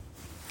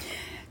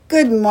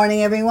Good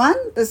morning, everyone.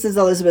 This is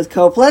Elizabeth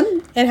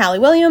Copeland. And Hallie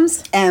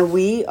Williams. And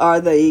we are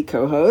the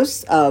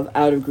co-hosts of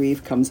Out of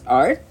Grief Comes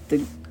Art,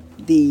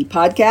 the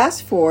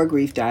podcast for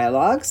Grief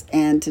Dialogues.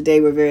 And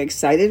today we're very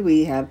excited.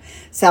 We have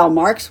Sal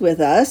Marks with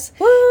us.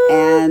 Woo!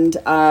 And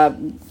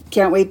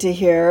can't wait to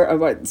hear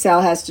what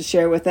Sal has to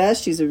share with us.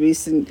 She's a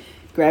recent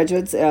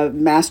graduate,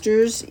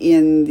 master's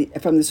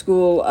from the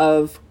school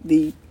of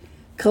the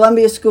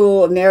Columbia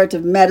School of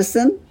Narrative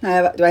Medicine. Do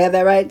I have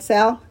that right,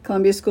 Sal?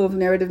 Columbia School of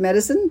Narrative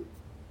Medicine?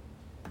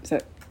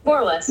 More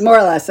or less. More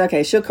or less.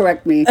 Okay, she'll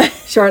correct me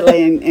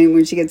shortly and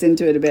when she gets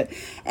into it a bit.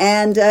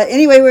 And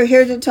anyway, we're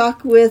here to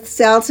talk with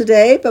Sal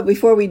today. But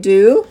before we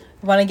do,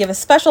 I want to give a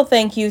special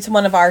thank you to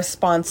one of our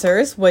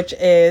sponsors, which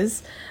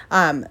is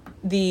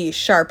the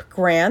Sharp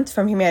Grant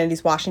from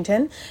Humanities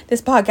Washington.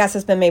 This podcast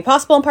has been made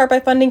possible in part by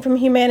funding from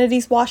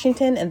Humanities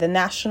Washington and the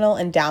National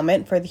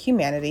Endowment for the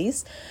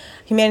Humanities.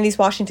 Humanities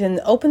Washington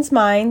opens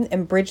minds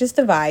and bridges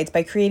divides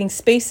by creating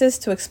spaces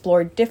to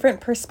explore different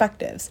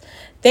perspectives.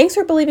 Thanks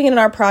for believing in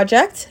our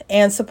project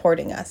and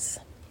supporting us.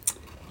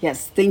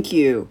 Yes, thank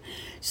you.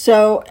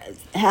 So,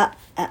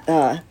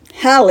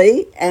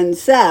 Hallie and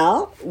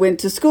Sal went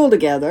to school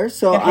together,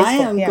 so I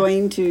am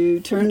going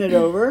to turn it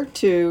over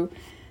to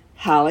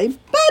Hallie.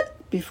 But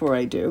before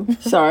I do,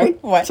 sorry,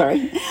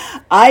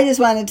 I just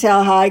want to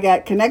tell how I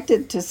got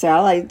connected to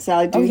Sal. Sal,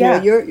 I do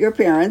know your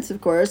parents, of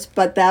course,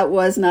 but that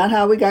was not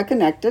how we got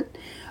connected.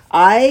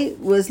 I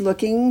was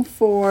looking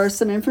for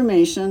some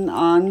information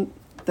on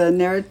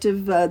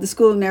the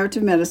School of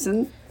Narrative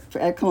Medicine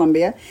at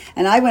Columbia,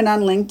 and I went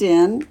on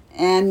LinkedIn,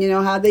 and you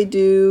know how they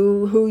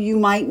do who you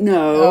might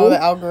know. Oh, the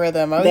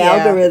algorithm.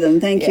 Algorithm.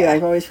 Thank you. I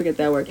always forget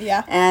that word.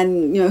 Yeah.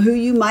 And you know who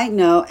you might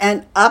know,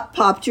 and up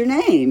popped your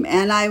name,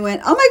 and I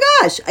went, oh my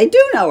gosh, I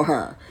do know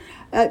her.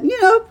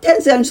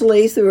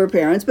 Essentially through her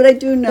parents, but I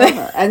do know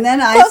her. And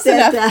then I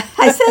said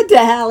to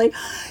Hallie,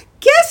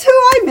 guess who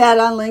I met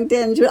on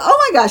LinkedIn? She went,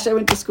 oh my gosh, I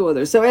went to school with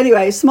her. So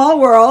anyway, small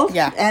world.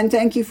 Yeah. And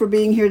thank you for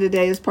being here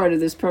today as part of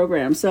this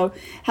program. So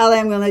Hallie,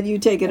 I'm going to let you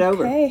take it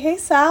over. Hey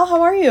Sal,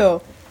 how are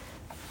you?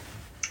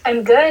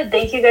 I'm good.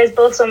 Thank you guys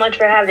both so much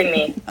for having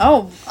me.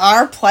 Oh,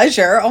 our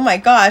pleasure. Oh my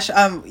gosh.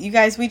 You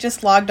guys, we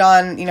just logged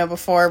on,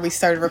 before we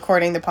started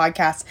recording the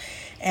podcast.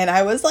 And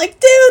I was like,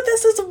 dude,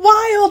 this is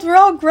wild. We're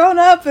all grown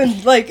up.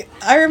 And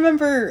I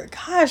remember,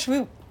 gosh,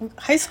 we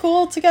high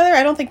school together.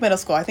 I don't think middle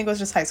school. I think it was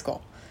just high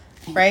school.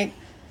 Right?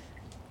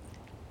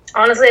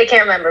 Honestly, I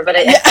can't remember, but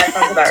that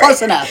sounds about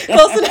Close enough.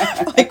 Close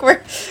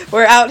enough.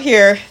 We're out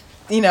here,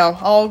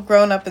 all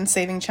grown up and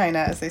saving China,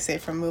 as they say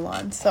from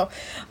Mulan. So,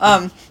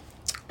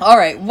 all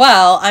right.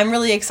 Well, I'm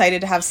really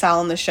excited to have Sal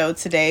on the show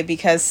today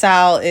because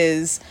Sal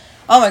is,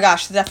 oh my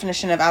gosh, the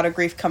definition of Out of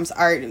Grief Comes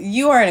Art.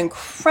 You are an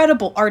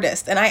incredible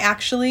artist, and I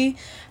actually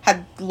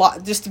had,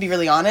 just to be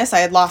really honest, I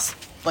had lost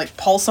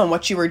pulse on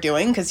what you were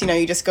doing because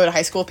you just go to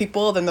high school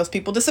people, then those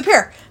people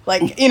disappear,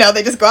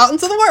 they just go out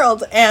into the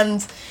world.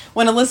 And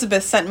when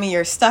Elizabeth sent me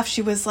your stuff,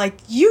 she was like,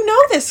 you know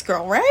this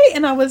girl, right?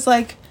 And I was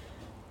like,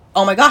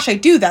 oh my gosh, I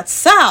do. That's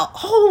Sal.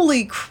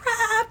 Holy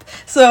crap.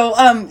 So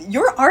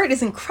your art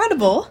is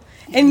incredible,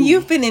 and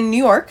you've been in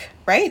New York,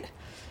 right?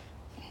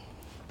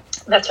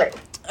 That's right.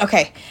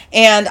 Okay,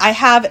 and I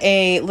have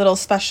a little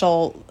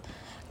special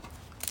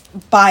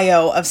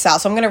bio of Sal,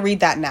 so I'm going to read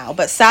that now.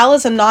 But Sal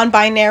is a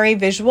non-binary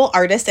visual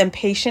artist and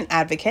patient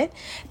advocate.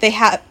 They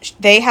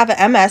have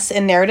an MS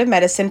in narrative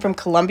medicine from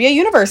Columbia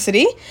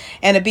University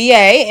and a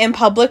BA in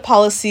public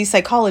policy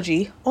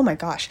psychology. Oh my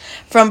gosh,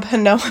 from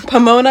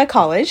Pomona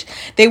College.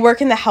 They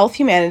work in the health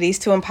humanities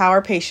to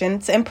empower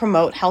patients and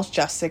promote health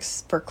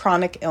justice for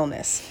chronic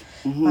illness.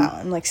 Mm-hmm. Wow,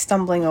 I'm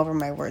stumbling over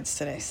my words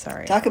today.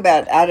 Sorry. Talk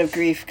about Out of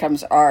Grief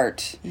Comes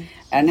Art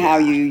and how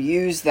you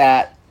use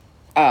that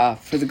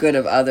for the good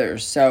of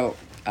others. So,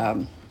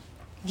 I'm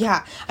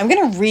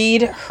going to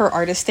read her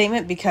artist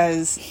statement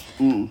because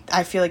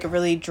I feel like it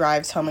really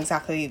drives home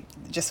exactly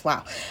just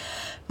wow.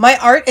 My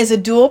art is a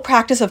dual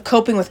practice of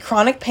coping with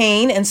chronic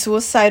pain and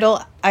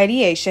suicidal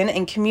ideation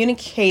and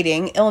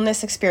communicating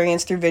illness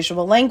experience through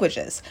visual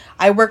languages.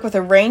 I work with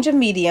a range of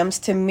mediums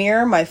to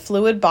mirror my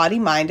fluid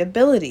body-mind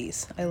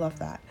abilities. I love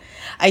that.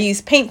 I use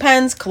paint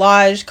pens,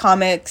 collage,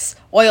 comics,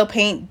 oil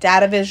paint,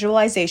 data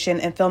visualization,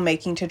 and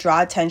filmmaking to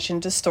draw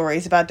attention to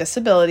stories about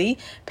disability,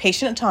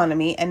 patient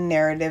autonomy, and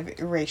narrative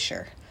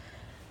erasure.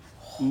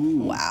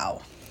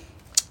 Wow.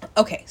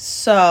 Okay,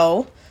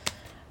 so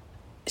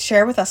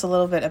share with us a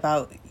little bit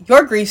about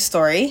your grief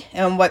story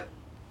and what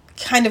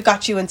kind of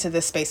got you into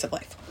this space of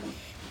life.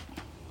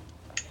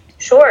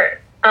 Sure.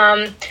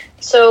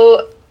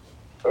 So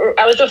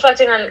I was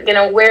reflecting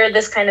on, where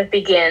this kind of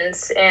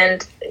begins,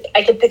 and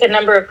I could pick a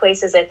number of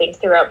places, I think,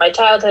 throughout my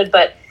childhood,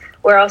 but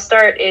where I'll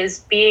start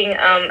is being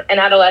an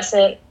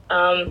adolescent,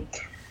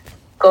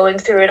 going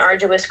through an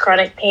arduous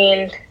chronic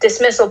pain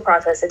dismissal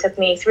process. It took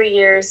me 3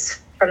 years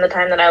from the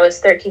time that I was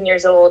 13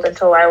 years old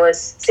until I was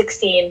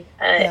 16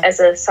 as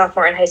a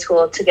sophomore in high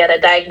school to get a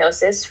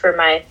diagnosis for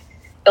my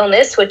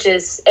illness, which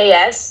is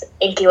AS,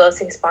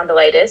 ankylosing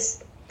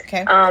spondylitis.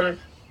 Okay.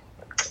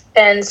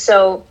 And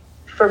so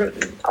for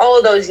all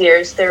of those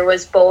years, there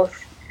was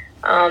both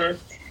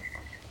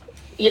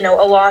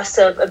a loss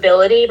of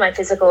ability, my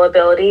physical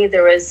ability.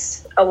 There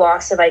was a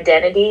loss of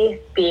identity,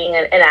 being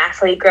an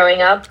athlete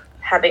growing up,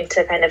 having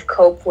to kind of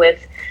cope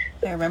with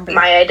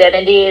my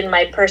identity, and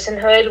my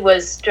personhood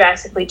was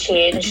drastically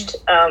changed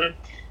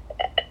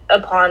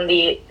upon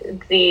the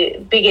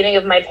beginning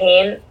of my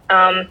pain.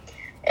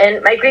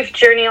 And my grief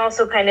journey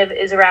also kind of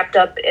is wrapped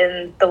up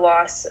in the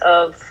loss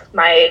of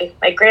my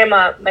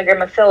grandma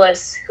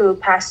Phyllis, who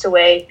passed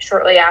away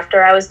shortly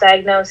after I was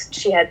diagnosed.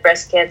 She had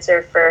breast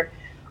cancer for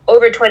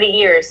over 20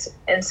 years.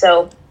 And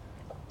so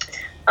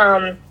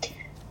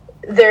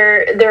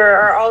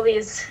there are all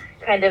these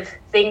kind of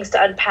things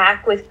to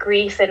unpack with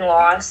grief and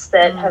loss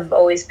that have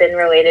always been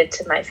related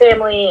to my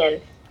family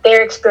and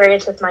their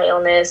experience with my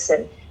illness,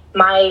 and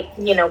my,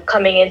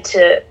 coming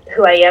into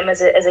who I am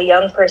as a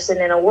young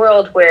person in a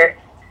world where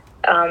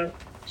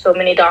so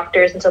many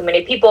doctors and so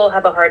many people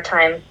have a hard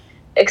time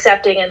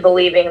accepting and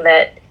believing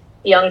that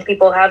young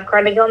people have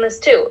chronic illness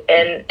too.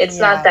 And it's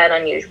not that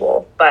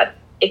unusual, but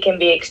it can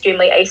be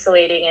extremely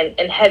isolating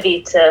and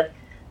heavy to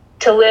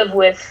live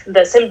with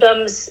the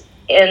symptoms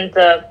and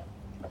the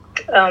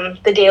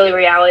daily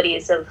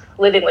realities of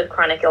living with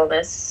chronic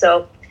illness.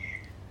 So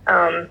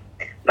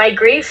my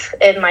grief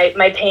and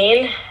my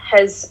pain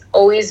has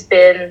always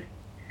been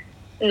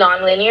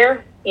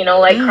nonlinear.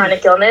 Like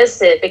chronic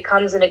illness, it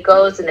comes and it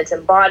goes, and it's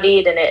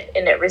embodied, and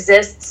it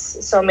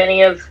resists so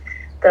many of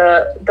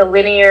the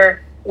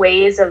linear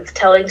ways of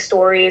telling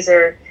stories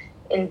or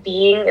in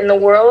being in the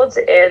world.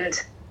 And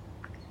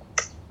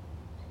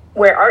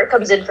where art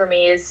comes in for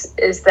me is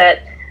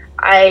that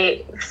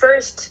I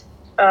first,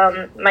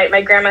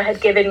 my grandma had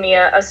given me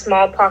a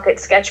small pocket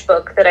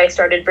sketchbook that I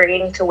started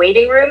bringing to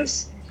waiting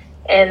rooms,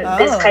 and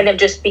this kind of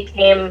just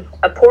became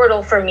a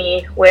portal for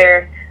me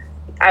where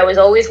I was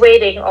always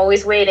waiting,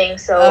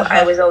 so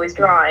I was always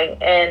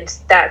drawing, and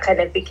that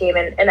kind of became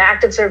an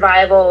act of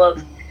survival,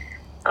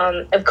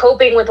 of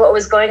coping with what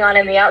was going on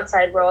in the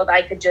outside world.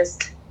 I could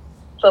just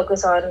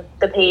focus on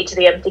the page,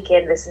 the empty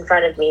canvas in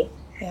front of me.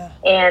 Yeah.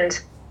 And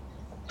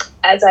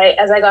as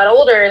I got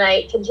older, and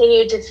I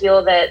continued to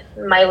feel that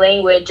my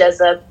language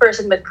as a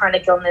person with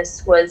chronic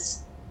illness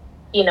was,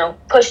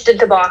 pushed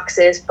into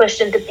boxes,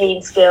 pushed into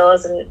pain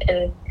scales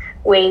and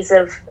ways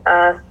of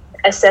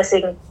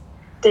assessing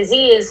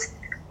disease,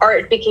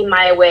 art became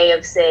my way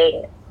of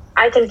saying,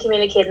 I can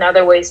communicate in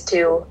other ways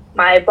too.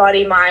 My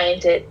body,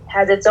 mind, it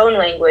has its own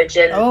language,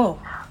 and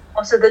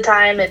most of the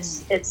time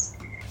it's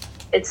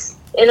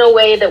in a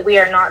way that we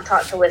are not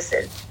taught to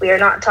listen. We are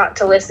not taught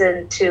to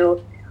listen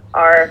to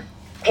our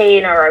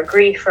pain or our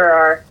grief or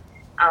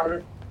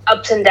our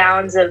ups and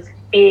downs of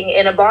being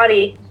in a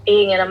body,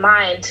 being in a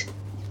mind,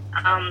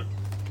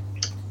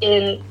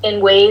 in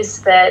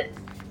ways that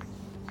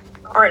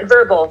aren't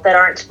verbal, that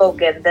aren't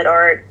spoken, that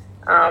aren't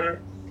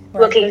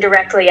looking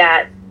directly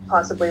at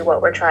possibly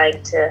what we're trying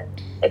to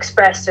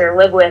express or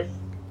live with.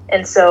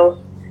 And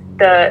so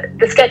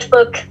the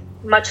sketchbook,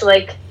 much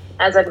like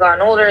as I've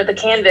gotten older, the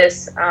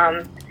canvas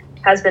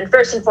has been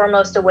first and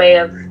foremost a way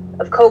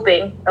of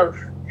coping, of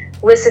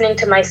listening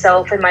to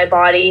myself and my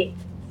body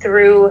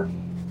through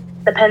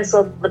the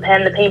pencil, the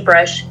pen, the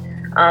paintbrush,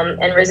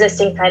 and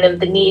resisting kind of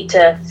the need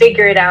to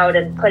figure it out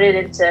and put it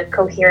into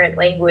coherent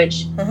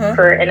language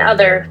for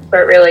another,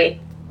 but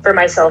really for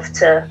myself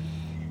to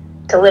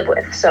live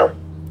with. So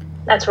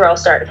that's where I'll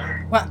start.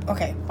 Wow.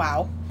 Okay.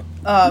 Wow.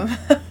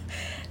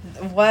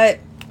 What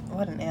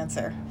an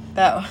answer.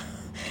 Well,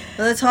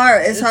 it's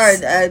hard. It's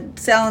hard.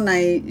 Sal and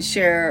I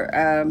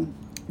share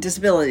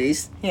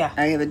disabilities. Yeah.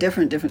 I have a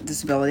different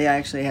disability. I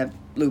actually have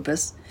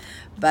lupus.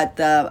 But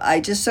I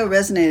just so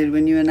resonated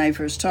when you and I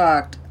first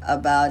talked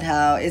about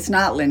how it's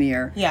not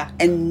linear. Yeah.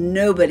 And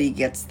nobody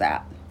gets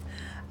that.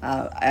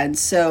 And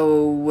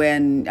so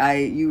when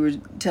you were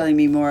telling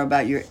me more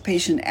about your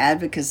patient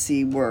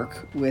advocacy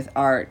work with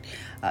art,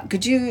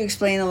 could you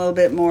explain a little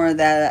bit more of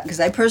that? Because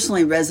I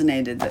personally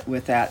resonated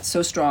with that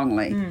so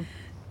strongly.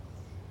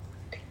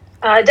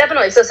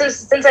 Definitely. So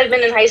since I've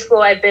been in high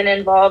school, I've been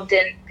involved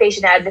in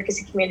patient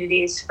advocacy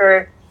communities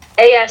for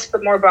AS,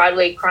 but more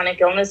broadly,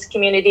 chronic illness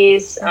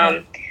communities.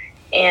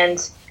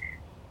 And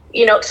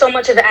so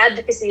much of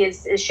advocacy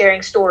is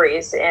sharing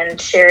stories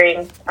and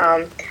sharing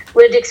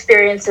lived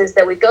experiences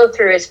that we go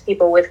through as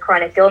people with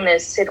chronic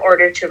illness in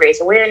order to raise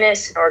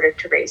awareness, in order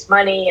to raise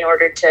money, in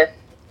order to,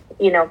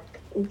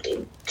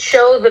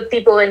 show the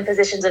people in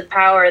positions of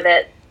power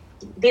that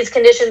these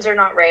conditions are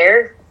not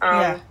rare.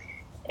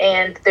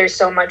 And there's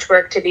so much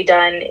work to be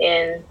done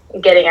in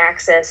getting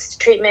access to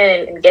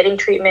treatment and getting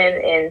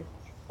treatment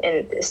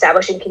and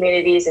establishing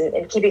communities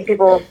and keeping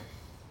people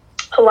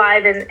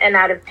alive and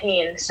out of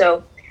pain.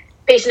 So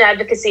patient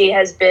advocacy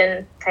has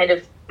been kind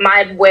of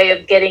my way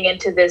of getting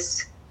into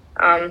this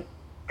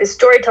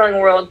storytelling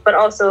world, but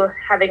also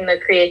having the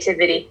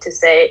creativity to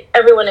say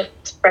everyone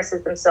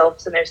expresses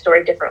themselves and their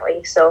story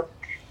differently. So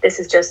this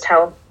is just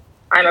how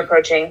I'm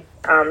approaching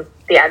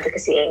the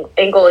advocacy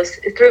angle is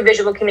through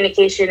visual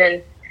communication.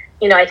 And,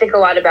 I think a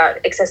lot about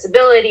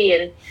accessibility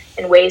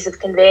and ways of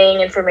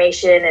conveying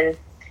information and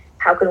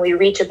how can we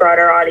reach a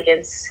broader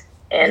audience.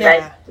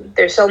 And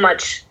there's so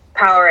much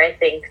power, I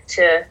think,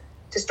 to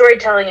to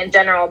storytelling in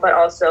general, but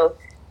also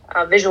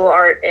visual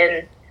art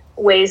and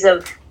ways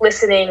of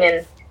listening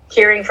and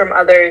hearing from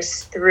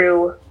others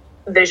through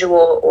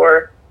visual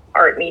or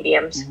art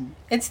mediums.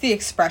 It's the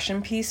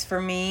expression piece for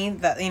me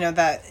that,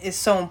 that is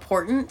so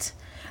important,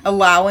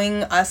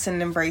 allowing us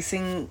and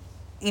embracing,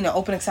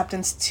 open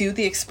acceptance to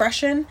the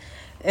expression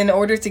in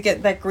order to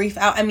get that grief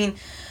out. I mean,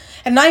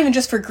 and not even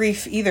just for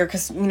grief either,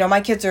 because,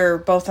 my kids are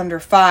both under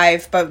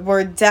 5, but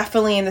we're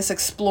definitely in this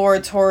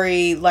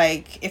exploratory,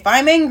 like, if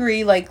I'm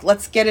angry, like,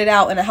 let's get it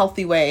out in a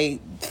healthy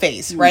way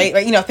phase, right?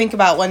 Right? Think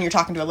about when you're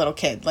talking to a little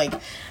kid, like,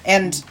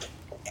 and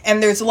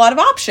there's a lot of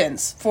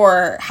options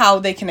for how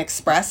they can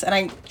express, and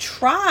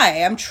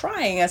I'm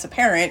trying as a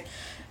parent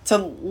to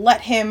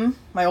let him,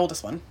 my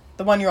oldest one,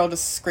 the 1-year-old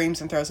just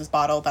screams and throws his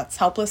bottle. That's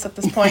helpless at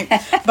this point.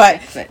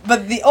 But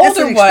the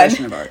older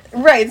one, of art.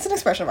 Right? It's an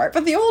expression of art.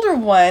 But the older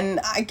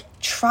one, I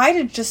try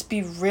to just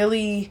be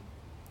really,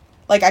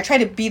 like, I try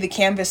to be the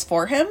canvas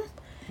for him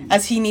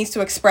as he needs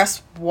to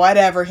express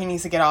whatever he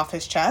needs to get off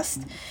his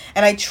chest,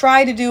 and I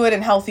try to do it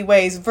in healthy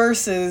ways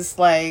versus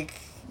like,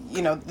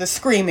 the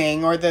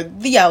screaming or the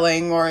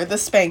yelling or the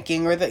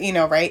spanking or the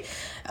right.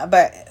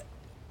 But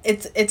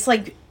it's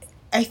like,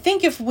 I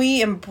think if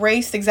we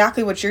embraced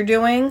exactly what you're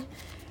doing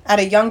at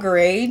a younger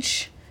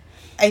age,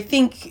 I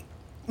think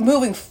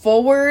moving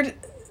forward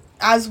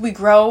as we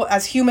grow,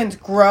 as humans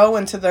grow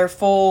into their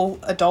full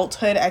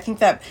adulthood, I think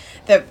that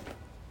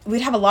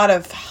we'd have a lot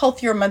of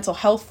healthier mental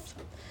health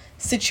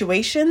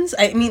situations.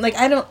 I mean, like,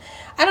 I don't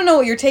know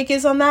what your take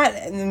is on that,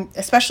 and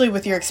especially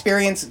with your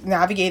experience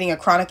navigating a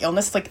chronic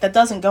illness, like, that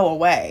doesn't go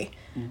away,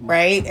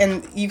 right?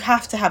 And you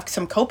have to have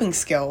some coping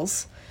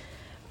skills.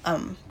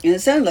 And it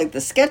sounded like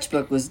the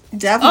sketchbook was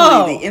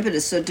definitely the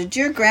impetus. So did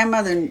your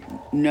grandmother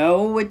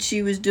know what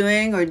she was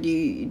doing, or do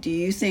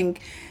you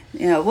think,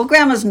 well,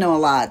 grandmas know a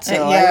lot, so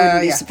I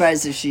wouldn't be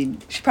surprised if she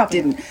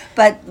probably didn't.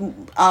 But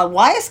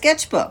why a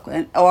sketchbook?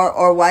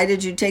 Or why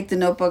did you take the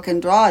notebook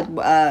and draw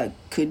it?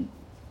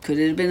 Could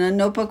it have been a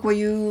notebook where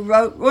you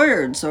wrote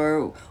words,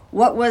 or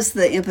what was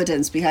the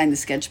impotence behind the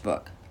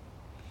sketchbook?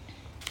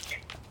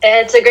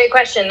 It's a great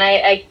question.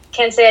 I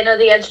can't say I know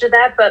the answer to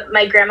that, but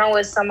my grandma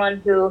was someone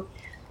who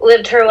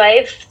lived her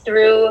life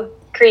through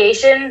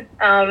creation,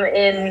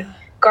 in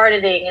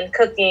gardening and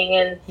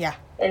cooking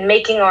and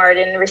making art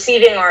and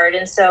receiving art.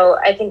 And so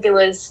I think it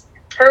was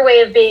her way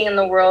of being in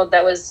the world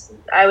I was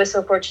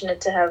so fortunate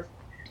to have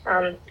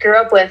grew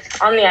up with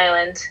on the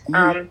island.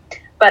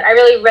 But I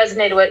really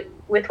resonated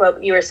with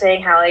what you were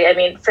saying, Hallie. I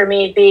mean, for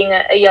me, being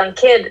a young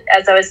kid,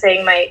 as I was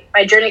saying, my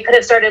journey could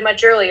have started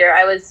much earlier.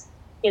 I was,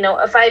 a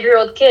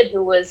 5-year-old kid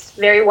who was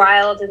very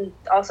wild and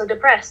also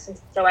depressed. And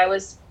so I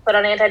was put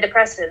on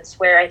antidepressants,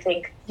 where I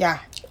think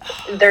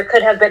there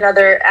could have been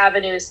other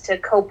avenues to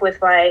cope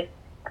with my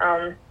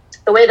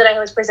the way that I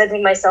was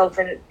presenting myself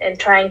and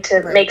trying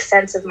to make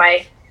sense of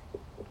my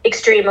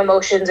extreme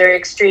emotions or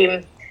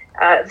extreme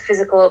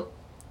physical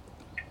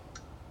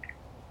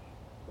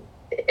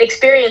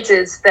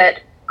experiences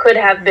that could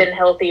have been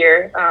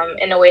healthier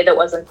in a way that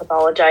wasn't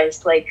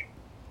pathologized like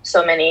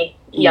so many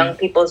young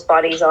people's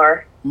bodies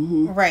are.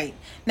 Right.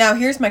 Now,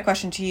 here's my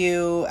question to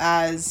you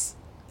as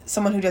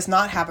someone who does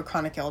not have a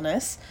chronic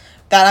illness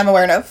that I'm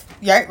aware of,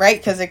 right?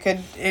 Because it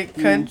could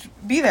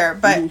be there.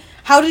 But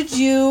how did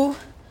you,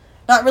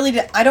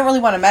 I don't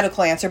really want a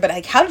medical answer, but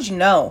like, how did you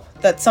know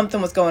that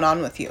something was going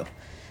on with you?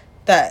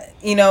 That,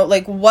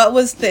 like, what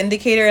was the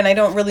indicator? And I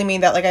don't really mean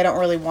that, like, I don't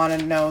really want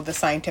to know the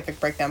scientific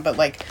breakdown, but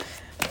like,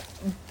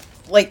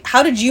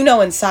 how did you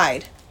know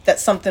inside that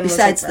something was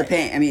besides the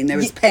pain? I mean, there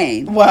was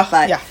pain. Well,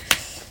 but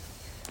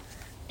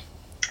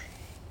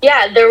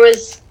yeah, there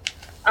was.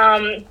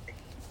 I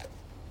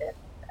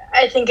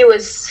think it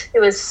was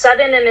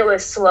sudden and it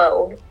was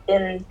slow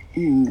in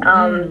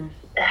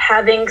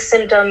having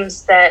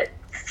symptoms that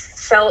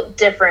felt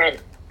different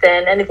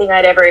than anything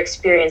I'd ever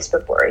experienced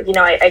before.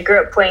 I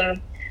grew up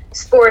playing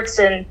sports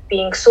and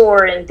being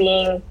sore and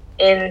being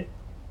in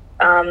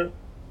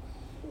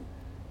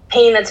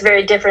pain that's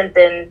very different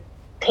than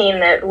pain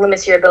that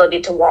limits your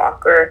ability to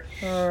walk or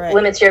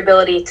limits your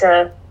ability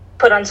to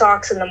put on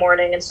socks in the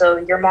morning, and so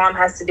your mom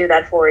has to do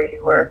that for you,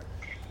 or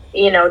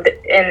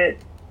and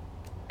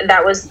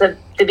that was the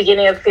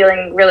beginning of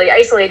feeling really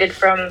isolated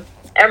from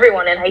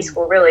everyone in high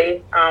school,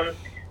 really,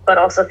 but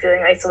also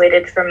feeling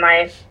isolated from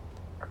my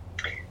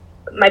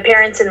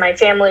parents and my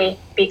family,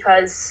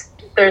 because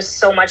there's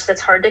so much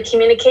that's hard to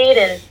communicate,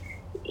 and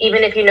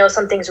even if you know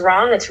something's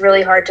wrong, it's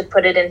really hard to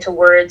put it into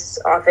words,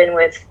 often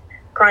with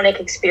chronic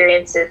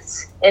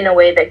experiences, in a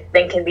way that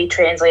then can be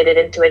translated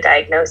into a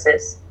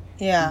diagnosis.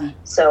 Yeah.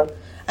 So,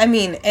 I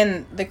mean,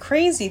 and the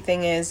crazy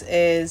thing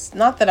is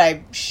not that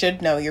I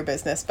should know your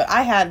business, but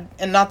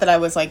and not that I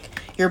was like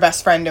your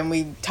best friend and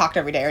we talked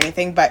every day or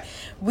anything, but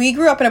we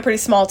grew up in a pretty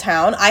small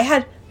town. I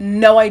had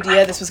no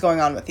idea this was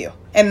going on with you.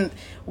 And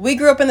we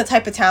grew up in the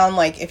type of town,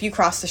 like, if you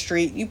cross the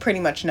street, you pretty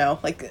much know.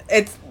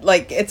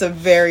 It's a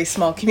very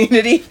small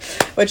community,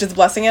 which is a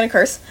blessing and a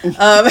curse.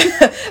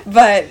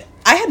 But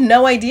I had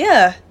no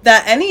idea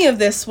that any of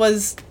this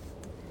was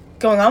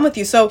going on with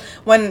you. So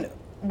when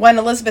when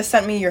Elizabeth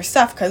sent me your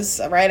stuff, because,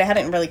 right, I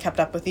hadn't really kept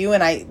up with you,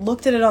 and I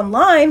looked at it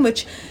online,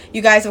 which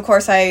you guys, of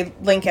course, I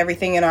link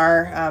everything in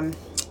our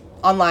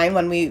online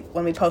when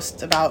we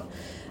post about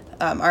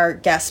our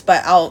guests,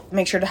 but I'll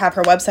make sure to have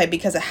her website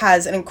because it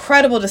has an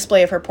incredible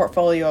display of her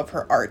portfolio of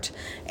her art.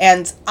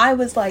 And I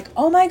was like,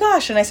 oh my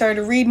gosh, and I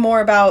started to read more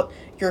about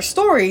your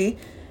story,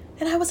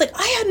 and I was like,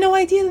 I had no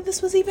idea that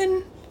this was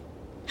even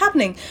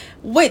happening,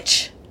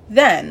 which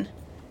then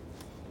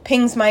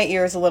pings my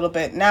ears a little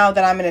bit now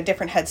that I'm in a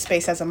different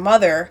headspace as a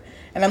mother,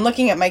 and I'm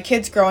looking at my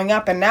kids growing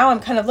up, and now I'm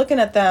kind of looking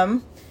at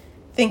them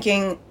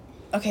thinking,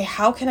 okay,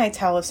 how can I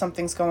tell if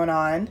something's going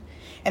on?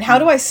 And how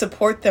do I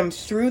support them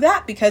through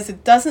that? Because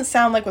it doesn't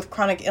sound like with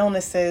chronic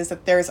illnesses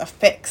that there's a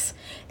fix.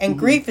 And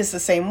grief is the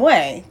same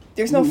way.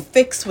 There's no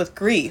fix with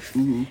grief,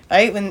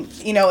 right? When,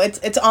 you know,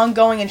 it's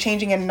ongoing and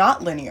changing and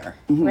not linear,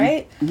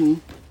 right?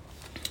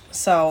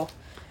 So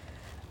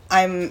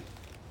I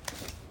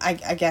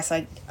guess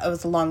it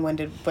was a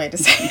long-winded way to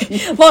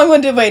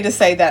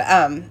say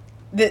that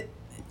that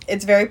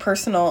it's very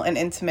personal and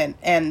intimate,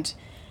 and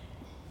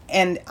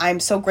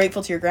I'm so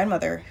grateful to your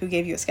grandmother who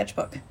gave you a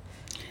sketchbook.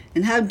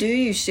 And how do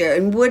you share?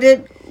 And would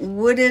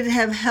it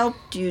have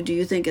helped you, do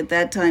you think, at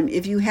that time,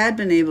 if you had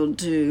been able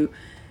to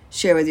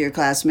share with your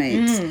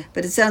classmates?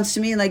 But it sounds to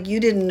me like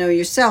you didn't know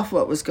yourself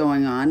what was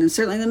going on, and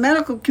certainly the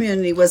medical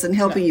community wasn't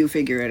helping you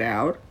figure it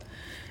out.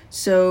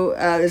 So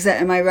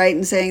am I right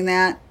in saying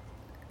that?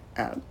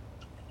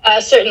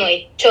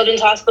 Certainly.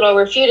 Children's Hospital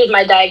refuted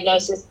my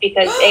diagnosis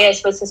because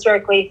AS was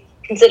historically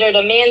considered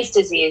a man's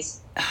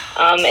disease.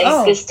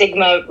 And this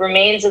stigma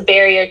remains a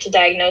barrier to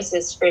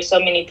diagnosis for so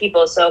many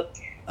people. So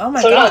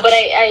gosh. no, but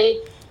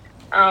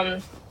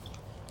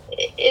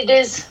it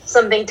is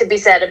something to be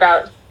said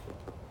about,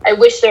 I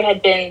wish there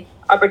had been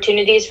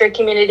opportunities for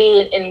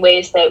community in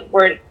ways that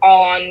weren't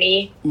all on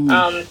me.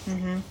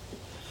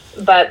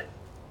 But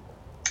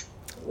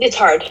it's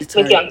hard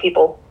with young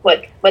people,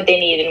 what they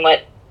need and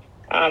what,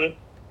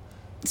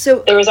 so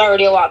there was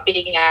already a lot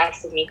being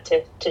asked of me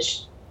to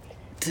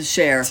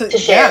share.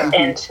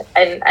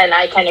 And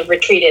I kind of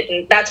retreated,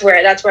 and that's where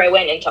I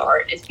went into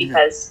art, is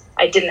because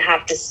I didn't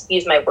have to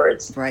use my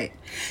words. Right.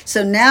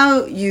 So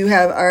now you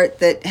have art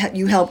that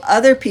you help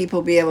other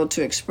people be able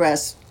to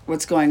express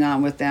what's going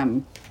on with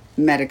them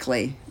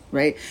medically,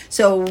 right?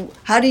 So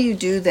how do you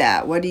do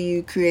that? What do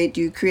you create?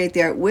 Do you create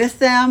the art with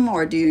them,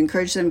 or do you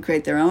encourage them to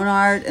create their own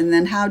art? And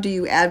then how do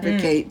you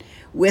advocate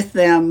with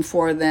them,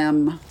 for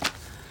them?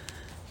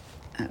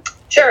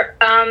 Sure.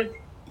 I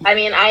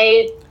mean,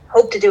 I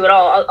hope to do it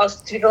all. I'll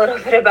speak a little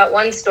bit about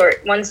one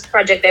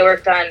project I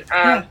worked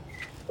on.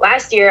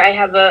 Last year, I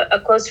have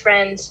a close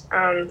friend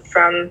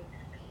from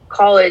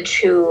college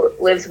who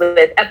lives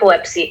with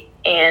epilepsy,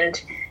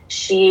 and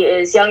she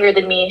is younger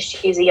than me.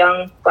 She's a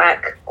young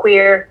Black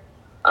queer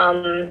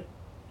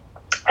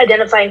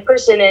identifying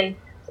person, and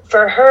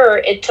for her,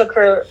 it took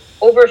her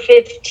over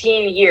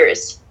 15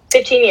 years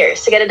to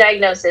get a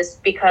diagnosis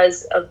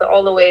because of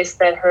all the ways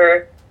that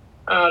her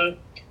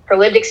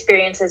lived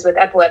experiences with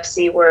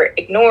epilepsy were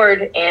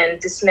ignored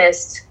and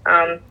dismissed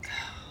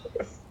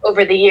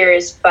over the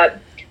years. But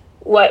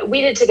what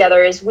we did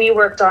together is we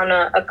worked on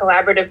a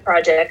collaborative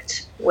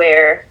project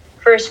where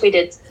first we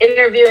did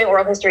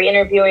oral history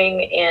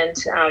interviewing, and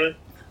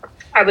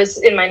I was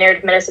in my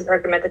narrative medicine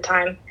program at the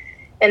time.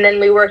 And then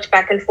we worked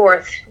back and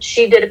forth.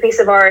 She did a piece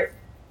of art.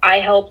 I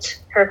helped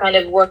her kind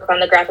of work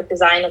on the graphic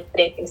design of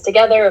putting things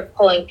together, of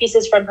pulling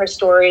pieces from her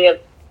story, of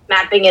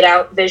mapping it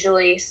out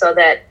visually so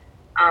that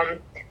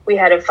we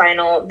had a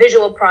final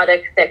visual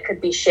product that could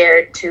be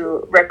shared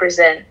to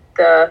represent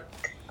the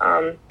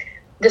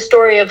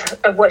story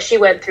of what she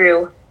went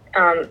through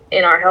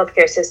in our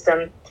healthcare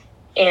system.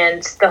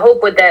 And the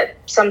hope would that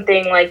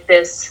something like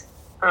this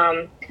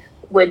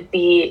would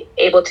be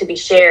able to be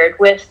shared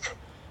with,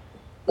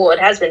 it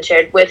has been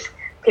shared with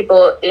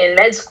people in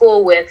med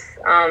school, with,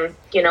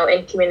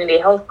 in community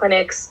health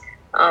clinics.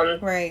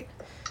 Right.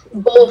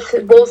 Both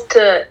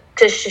to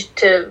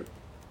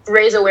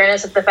raise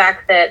awareness of the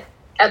fact that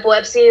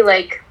epilepsy,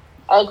 like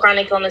all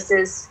chronic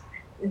illnesses,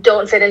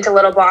 don't fit into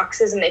little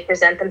boxes and they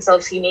present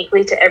themselves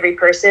uniquely to every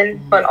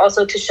person, but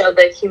also to show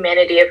the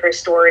humanity of her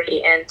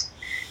story. And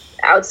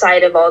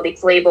outside of all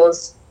these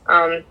labels,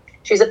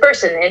 she's a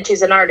person and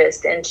she's an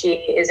artist and she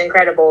is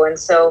incredible. And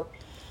so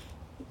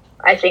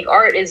I think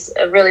art is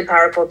a really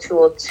powerful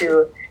tool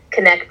to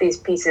connect these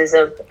pieces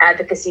of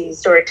advocacy,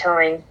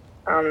 storytelling,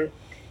 and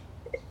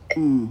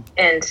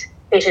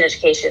patient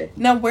education.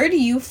 Now, where do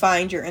you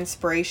find your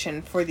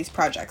inspiration for these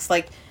projects?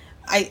 Like,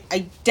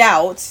 I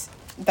doubt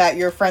that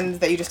your friends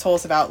that you just told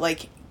us about,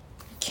 like,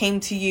 came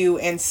to you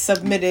and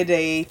submitted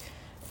or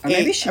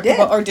maybe she did.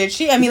 Or did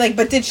she? I mean, like,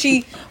 but did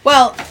she?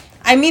 Well,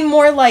 I mean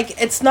more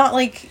like, it's not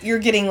like you're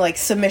getting, like,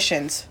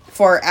 submissions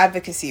for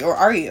advocacy, or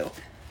are you?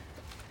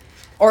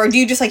 Or do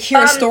you just, like,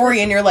 hear a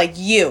story and you're like,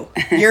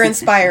 you're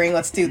inspiring,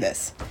 let's do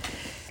this?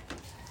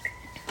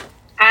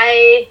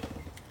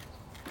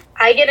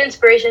 I get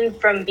inspiration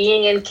from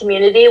being in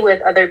community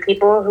with other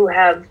people who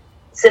have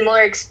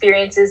similar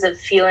experiences of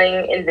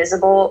feeling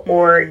invisible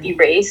or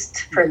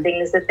erased for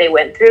things that they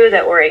went through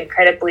that were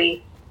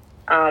incredibly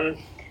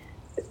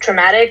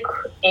traumatic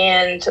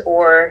and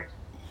or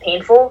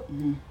painful.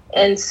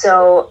 And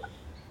so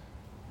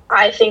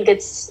I think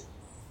it's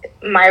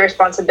my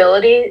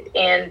responsibility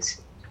and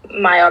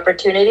my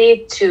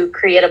opportunity to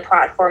create a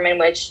platform in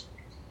which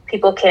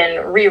people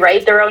can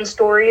rewrite their own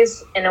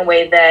stories in a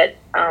way that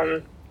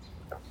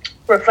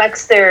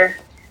reflects their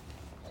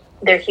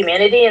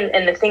humanity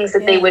and the things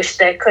that they wish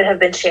that could have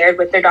been shared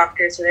with their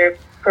doctors or their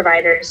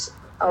providers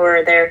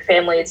or their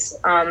families.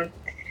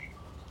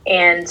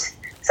 And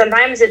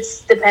sometimes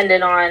it's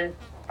dependent on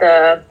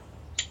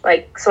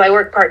so I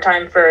work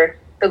part-time for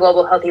the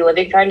Global Healthy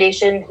Living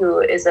Foundation, who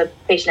is a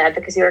patient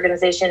advocacy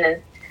organization.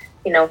 And,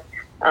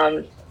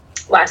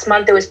 last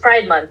month it was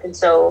Pride Month. And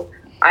so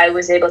I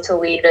was able to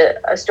lead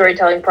a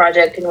storytelling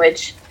project in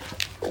which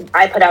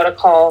I put out a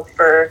call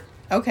for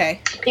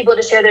people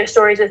to share their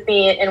stories with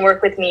me and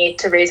work with me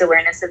to raise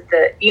awareness of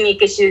the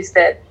unique issues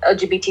that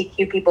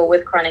LGBTQ people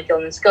with chronic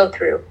illness go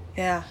through.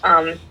 Yeah.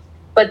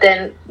 But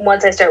then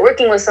once I start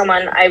working with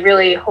someone, I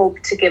really hope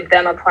to give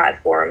them a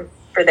platform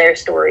for their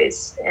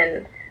stories.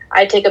 And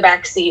I take a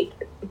back seat,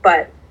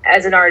 but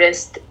as an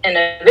artist and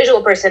a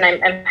visual person,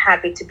 I'm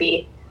happy to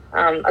be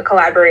a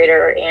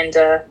collaborator and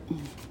a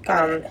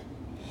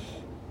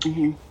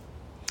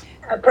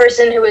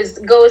person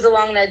who goes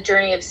along that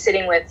journey of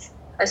sitting with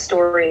a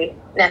story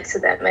next to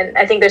them. And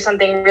I think there's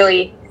something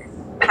really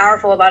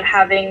powerful about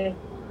having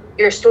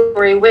your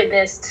story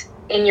witnessed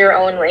in your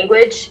own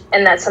language.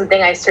 And that's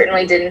something I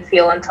certainly didn't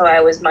feel until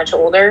I was much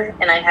older.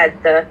 And I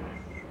had the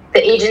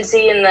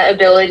agency and the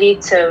ability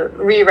to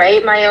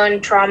rewrite my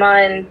own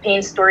trauma and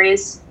pain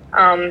stories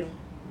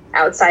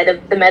outside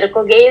of the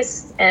medical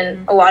gaze.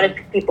 And a lot of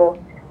people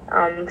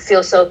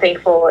feel so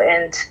thankful,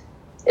 and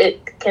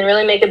it can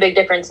really make a big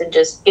difference in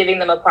just giving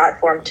them a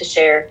platform to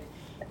share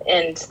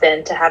and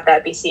then to have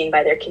that be seen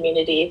by their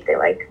community if they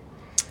like.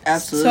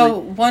 Absolutely. So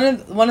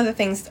one of the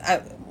things,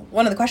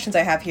 one of the questions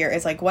I have here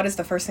is like, what is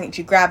the first thing that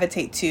you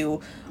gravitate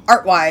to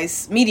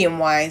art-wise,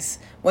 medium-wise,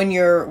 when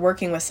you're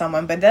working with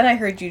someone? But then I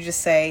heard you just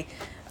say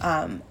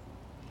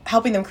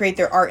helping them create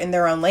their art in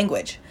their own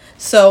language.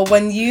 So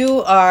when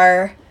you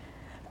are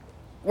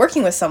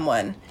working with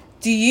someone,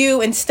 do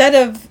you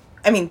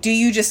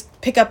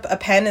just pick up a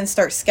pen and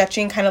start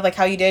sketching kind of like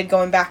how you did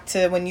going back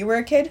to when you were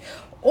a kid?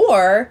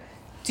 Or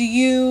do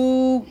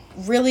you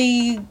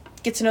really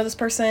get to know this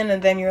person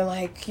and then you're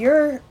like,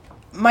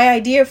 my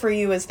idea for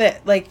you is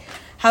that, like,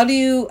 how do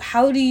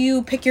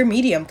you pick your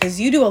medium? Because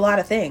you do a lot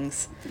of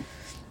things.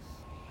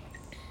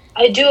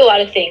 I do a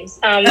lot of things.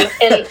 And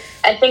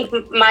I think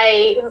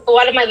a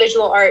lot of my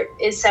visual art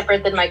is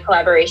separate than my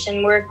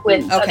collaboration work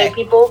with other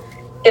people.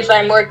 If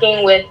I'm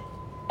working with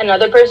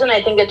another person,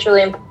 I think it's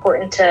really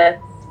important to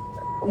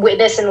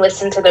witness and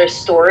listen to their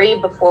story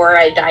before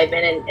I dive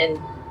in and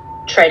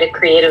try to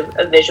create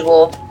a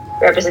visual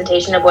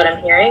representation of what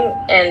I'm hearing.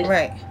 And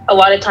a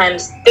lot of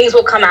times things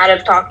will come out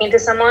of talking to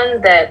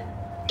someone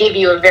that give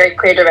you a very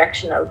clear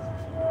direction of,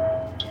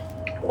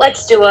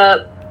 let's do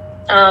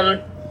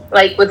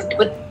like with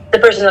the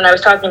person that I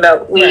was talking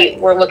about, we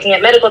were looking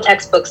at medical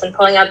textbooks and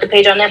pulling out the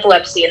page on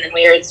epilepsy, and then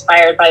we were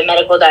inspired by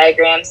medical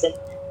diagrams and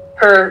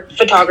her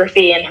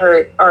photography and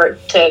her art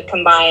to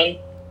combine.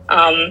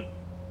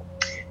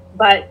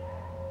 But,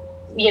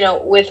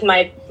 with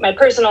my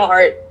personal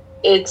art,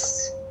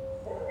 it's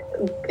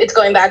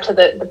going back to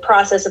the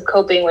process of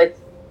coping with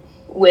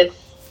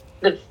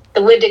the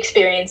lived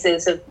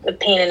experiences of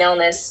pain and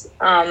illness.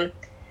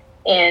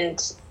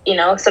 And,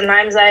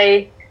 sometimes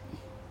I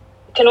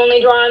can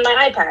only draw on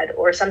my iPad,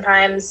 or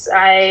sometimes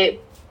I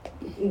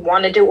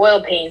want to do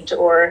oil paint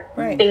or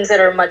things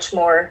that are much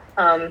more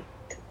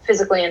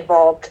physically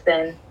involved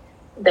than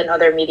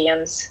other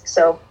mediums.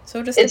 So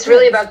it's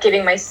really about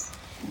giving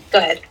go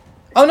ahead.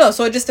 Oh no,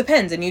 so it just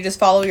depends, and you just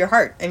follow your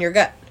heart and your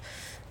gut.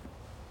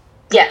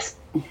 Yes.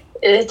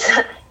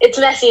 It's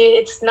messy.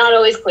 It's not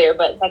always clear,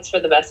 but that's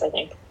for the best, I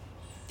think.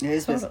 It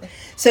is messy.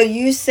 So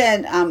you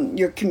said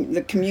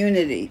the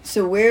community.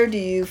 So where do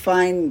you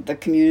find the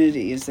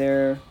community? Is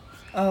there...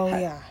 Oh,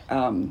 yeah.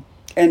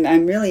 And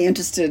I'm really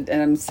interested,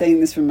 and I'm saying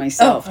this for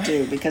myself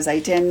too, because I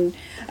tend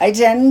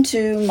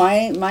to,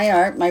 my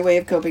art, my way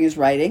of coping is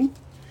writing.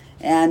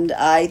 And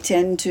I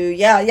tend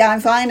to, I'm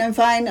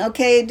fine.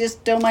 Okay,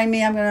 just don't mind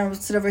me. I'm going to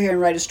sit over here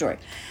and write a story.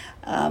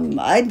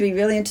 I'd be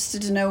really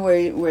interested to know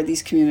where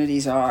these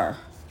communities are.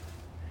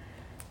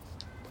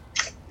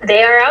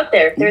 They are out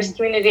there. There's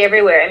community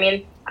everywhere. I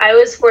mean, I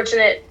was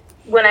fortunate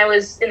when I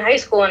was in high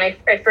school, and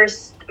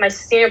my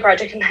senior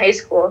project in high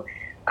school,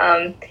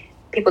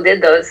 people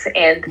did those,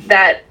 and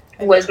that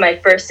was my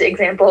first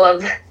example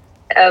of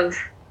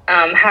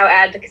how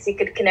advocacy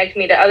could connect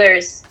me to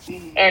others.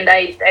 And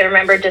I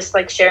remember just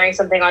like sharing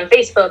something on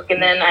Facebook,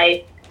 and then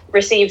I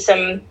received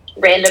some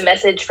random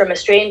message from a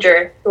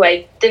stranger who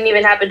I didn't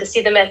even happen to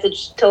see the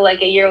message till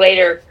like a year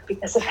later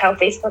because of how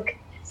Facebook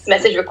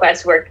message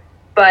requests work.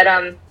 But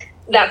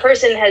that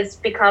person has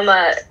become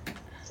a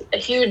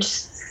huge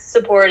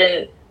support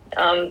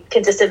and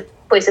consistent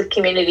place of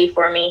community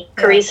for me.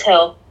 Yeah. Carice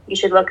Hill. You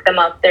should look them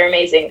up. They're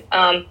amazing.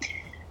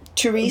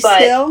 Carice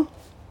Hill?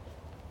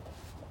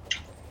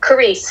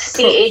 Carice.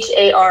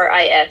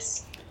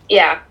 Charis.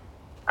 Yeah.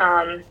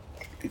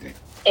 Okay.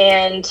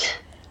 And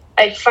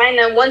I find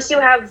that once you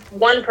have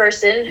one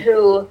person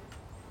who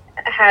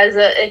has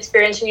an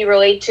experience you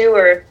relate to,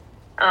 or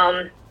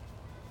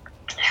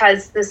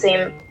has the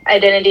same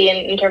identity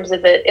in terms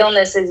of the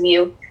illness as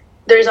you,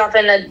 there's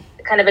often a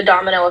kind of a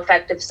domino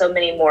effect of so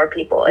many more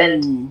people.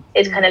 And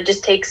it kind of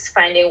just takes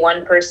finding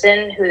one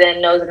person who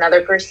then knows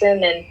another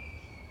person and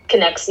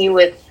connects you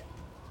with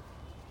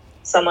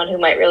someone who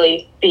might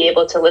really be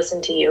able to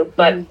listen to you.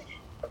 But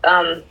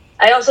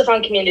I also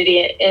found community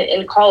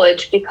in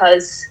college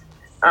because,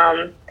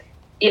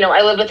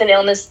 I live with an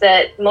illness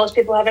that most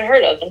people haven't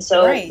heard of. And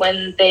so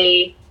when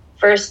they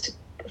first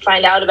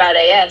find out about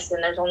AS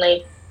and there's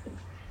only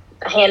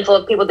a handful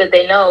of people that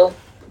they know,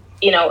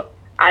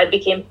 I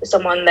became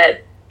someone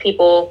that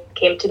people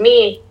came to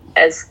me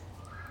as,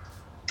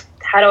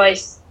 how do I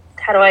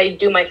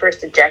do my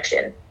first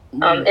injection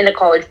in a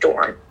college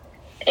dorm?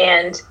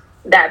 And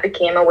that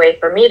became a way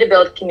for me to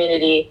build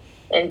community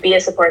and be a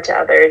support to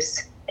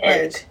others.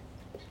 And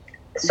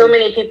so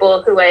many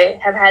people who I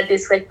have had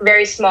these like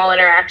very small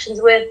interactions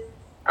with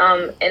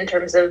in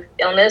terms of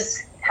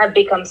illness have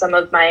become some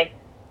of my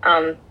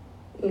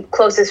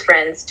closest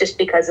friends just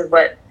because of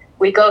what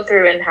we go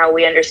through and how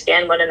we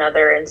understand one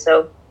another. And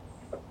so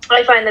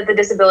I find that the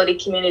disability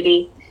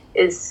community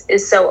is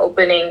so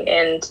opening,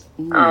 and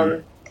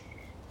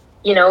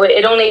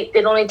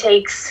it only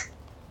takes,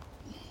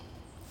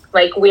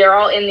 like, we are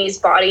all in these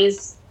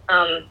bodies,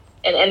 and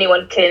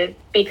anyone can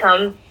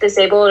become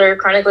disabled or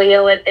chronically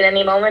ill at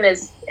any moment,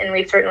 and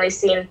we've certainly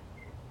seen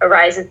a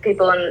rise of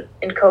people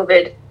in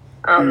COVID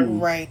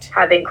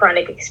having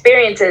chronic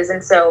experiences.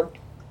 And so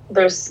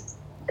there's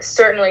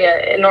certainly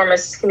an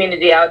enormous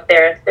community out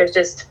there. There's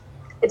just,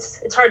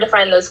 it's hard to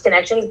find those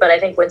connections, but I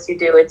think once you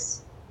do,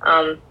 it's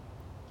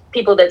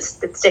people that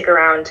stick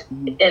around,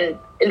 and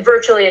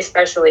virtually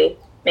especially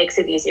makes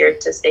it easier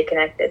to stay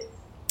connected.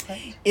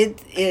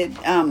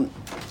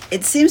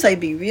 It seems like it'd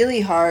be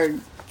really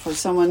hard for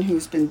someone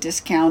who's been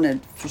discounted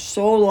for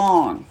so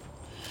long,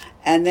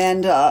 and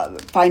then to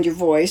find your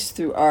voice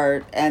through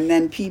art, and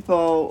then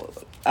people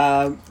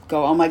go,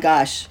 oh my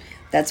gosh,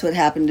 that's what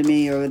happened to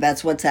me, or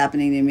that's what's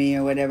happening to me,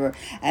 or whatever,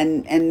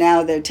 and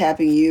now they're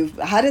tapping you.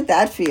 How did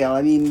that feel?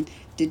 I mean,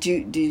 did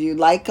you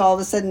like all of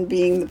a sudden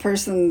being the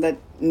person that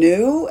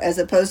knew as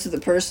opposed to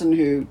the person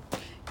who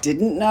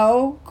didn't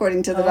know,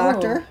 according to the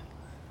doctor?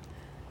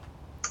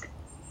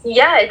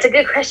 Yeah, it's a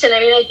good question. I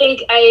mean, I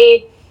think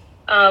I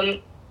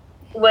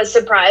was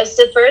surprised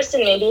at first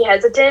and maybe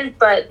hesitant,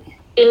 but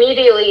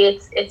immediately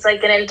it's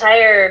like an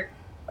entire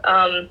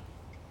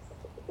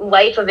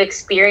life of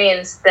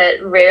experience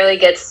that rarely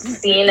gets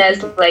seen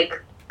as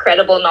like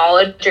credible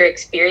knowledge or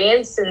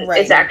experience, and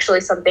it's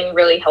actually something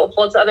really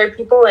helpful to other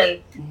people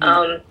and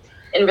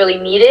really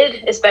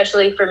needed,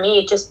 especially for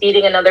me. Just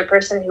meeting another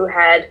person who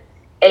had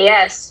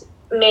AS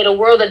made a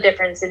world of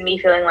difference in me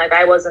feeling like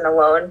I wasn't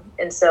alone.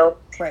 And so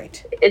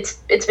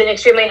it's been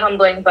extremely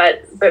humbling,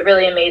 but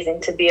really amazing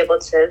to be able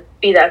to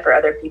be that for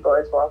other people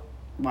as well.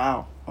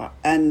 Wow.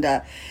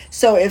 And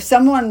so if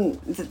someone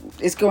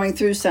is going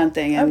through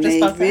something and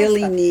they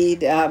really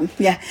need, oh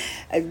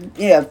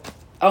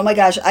my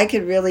gosh, I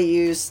could really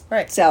use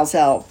Sal's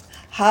help.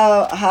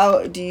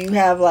 How do you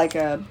have like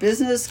a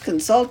business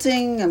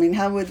consulting? I mean,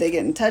 how would they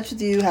get in touch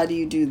with you? How do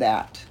you do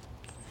that?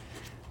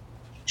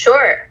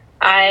 Sure.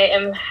 I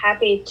am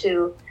happy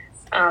to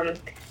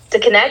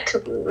connect.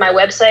 My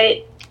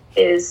website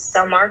is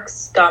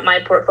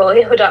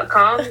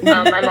salmarks.myportfolio.com.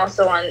 I'm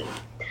also on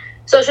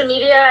social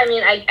media. I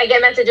mean, I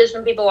get messages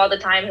from people all the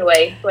time who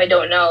I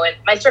don't know, and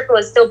my circle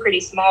is still pretty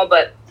small,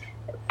 but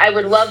I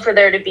would love for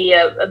there to be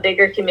a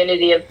bigger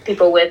community of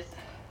people with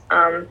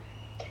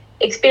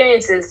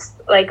experiences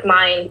like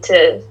mine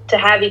to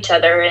have each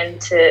other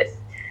and to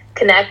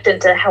connect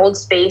and to hold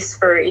space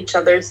for each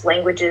other's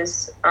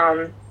languages.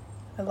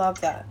 I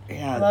love that.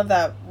 Yeah. I love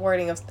that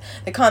wording of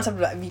the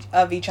concept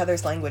of each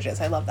other's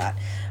languages. I love that.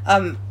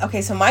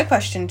 Okay, so my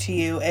question to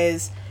you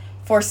is,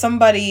 for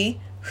somebody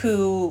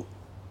who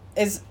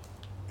is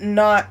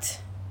not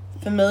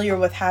familiar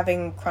with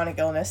having chronic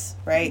illness,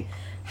 right?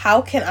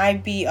 How can I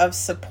be of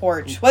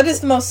support? What is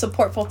the most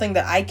supportful thing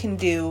that I can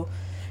do?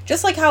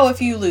 Just like how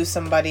if you lose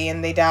somebody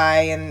and they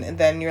die, and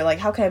then you're like,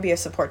 how can I be of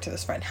support to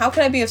this friend? How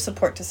can I be of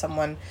support to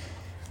someone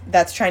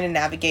that's trying to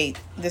navigate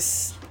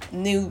this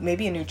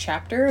maybe a new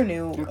chapter,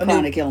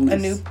 chronic illness, a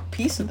new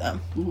piece of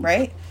them,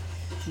 right?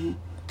 Mm-hmm.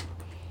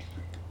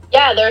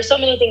 Yeah, there are so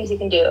many things you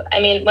can do. I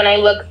mean, when I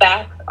look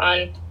back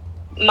on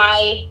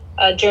my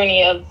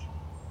journey of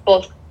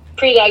both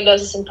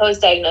pre-diagnosis and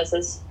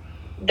post-diagnosis,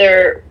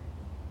 there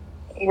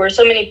were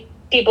so many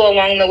people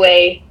along the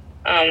way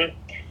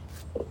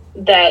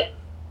that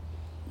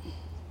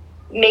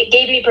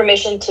gave me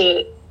permission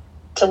to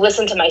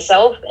listen to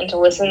myself and to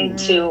listen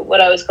to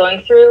what I was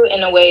going through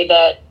in a way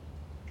that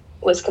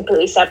was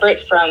completely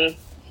separate from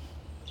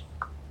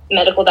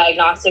medical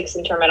diagnostics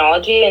and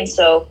terminology. And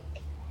so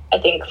I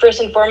think first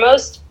and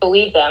foremost,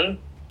 believe them.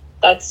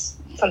 That's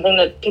something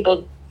that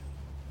people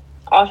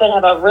often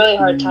have a really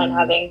hard time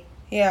having.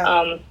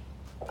 Yeah.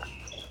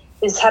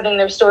 Is having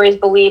their stories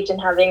believed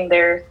and having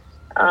their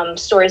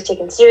stories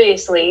taken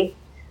seriously.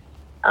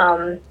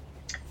 And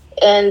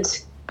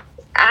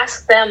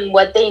ask them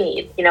what they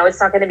need. You know, it's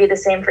not going to be the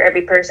same for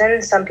every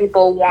person. Some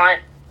people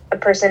want a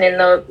person in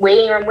the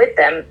waiting room with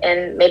them,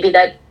 and maybe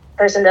that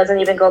person doesn't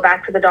even go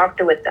back to the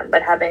doctor with them,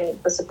 but having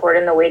the support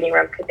in the waiting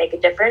room could make a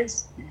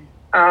difference.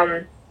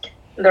 There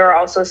are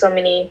also so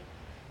many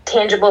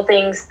tangible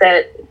things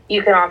that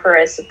you can offer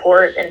as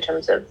support in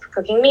terms of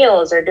cooking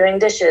meals or doing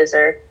dishes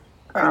or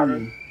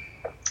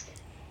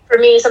for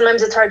me,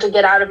 sometimes it's hard to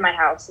get out of my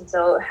house, and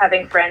so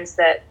having friends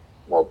that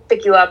will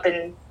pick you up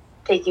and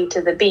take you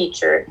to the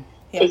beach or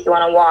take you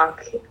on a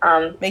walk.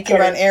 Make you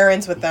run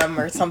errands with them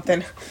or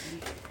something.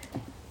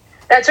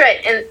 That's right.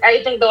 And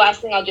I think the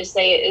last thing I'll just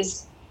say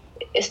is,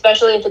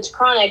 especially if it's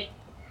chronic,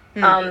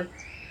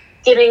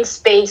 giving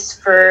space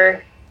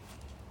for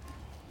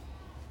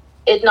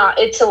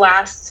it to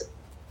last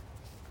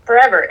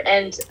forever.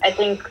 And I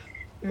think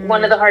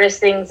one of the hardest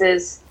things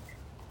is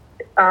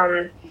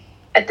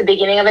at the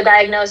beginning of a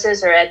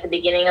diagnosis or at the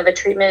beginning of a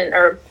treatment,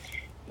 or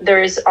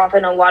there's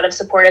often a lot of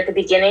support at the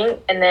beginning,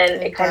 and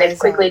then it kind of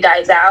quickly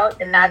dies out.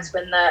 And that's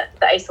when the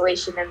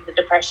isolation and the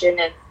depression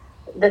and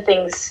the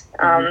things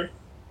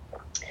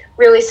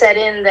really set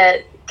in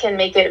that can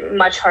make it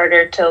much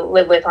harder to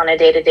live with on a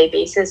day-to-day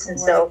basis. And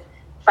so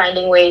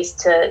finding ways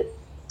to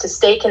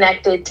stay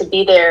connected, to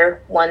be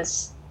there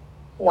once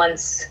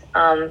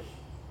the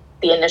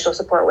initial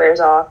support wears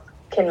off,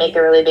 can make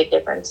a really big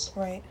difference.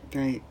 Right.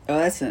 Right. Oh,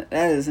 that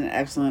is an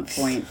excellent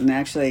point, and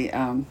actually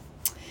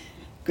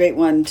great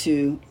one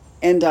to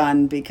end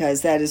on,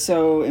 because that is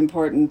so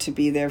important to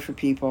be there for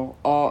people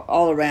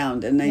all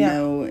around. And I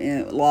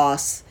know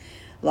loss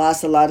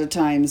a lot of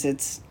times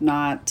it's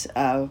not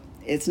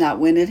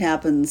when it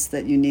happens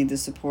that you need the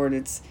support.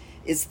 It's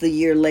the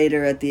year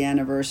later at the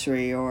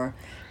anniversary, or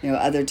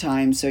other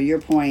times. So your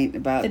point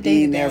about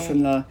being there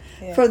from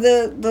for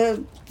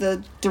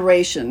the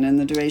duration, and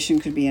the duration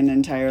could be an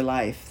entire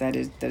life. That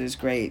is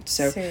great.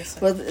 So,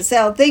 well,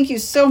 Sal, thank you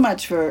so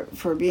much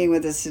for being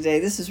with us today.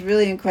 This is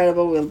really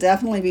incredible. We'll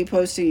definitely be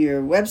posting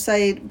your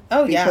website.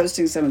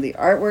 Posting some of the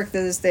artwork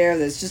that is there.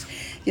 There's just,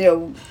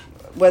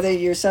 whether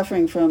you're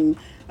suffering from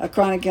a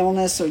chronic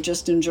illness or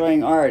just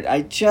enjoying art,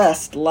 I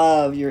just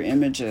love your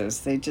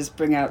images. They just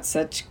bring out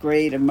such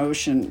great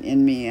emotion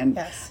in me. And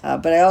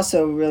but I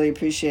also really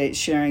appreciate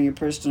sharing your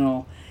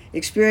personal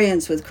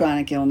experience with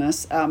chronic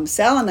illness.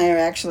 Sal and I are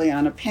actually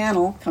on a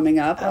panel coming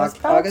up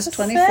August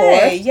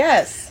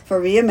 24th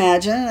for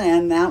Reimagine,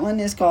 and that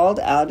one is called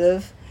Out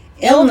of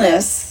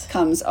Illness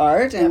Comes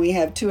Art. And we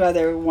have two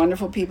other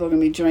wonderful people going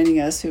to be joining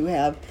us who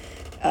have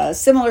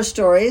similar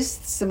stories,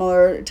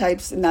 similar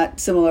types, not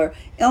similar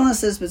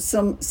illnesses, but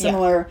some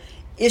similar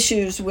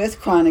issues with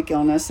chronic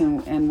illness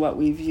and what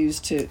we've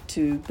used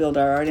to build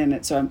our art in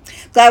it. So I'm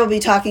glad we'll be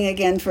talking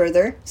again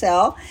further,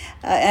 Sal,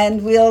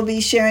 and we'll be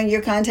sharing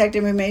your contact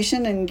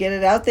information and get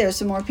it out there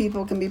so more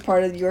people can be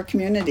part of your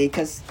community,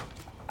 because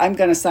I'm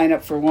going to sign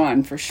up for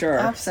one for sure.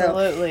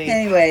 Absolutely. So,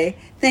 anyway,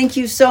 thank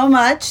you so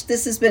much.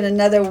 This has been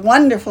another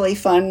wonderfully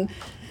fun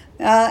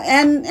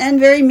and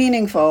very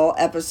meaningful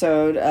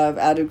episode of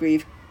Out of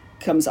Grief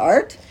Comes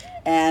Art,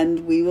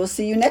 and we will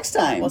see you next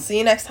time. We'll see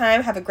you next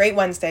time. Have a great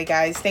Wednesday,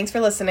 guys. Thanks for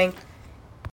listening.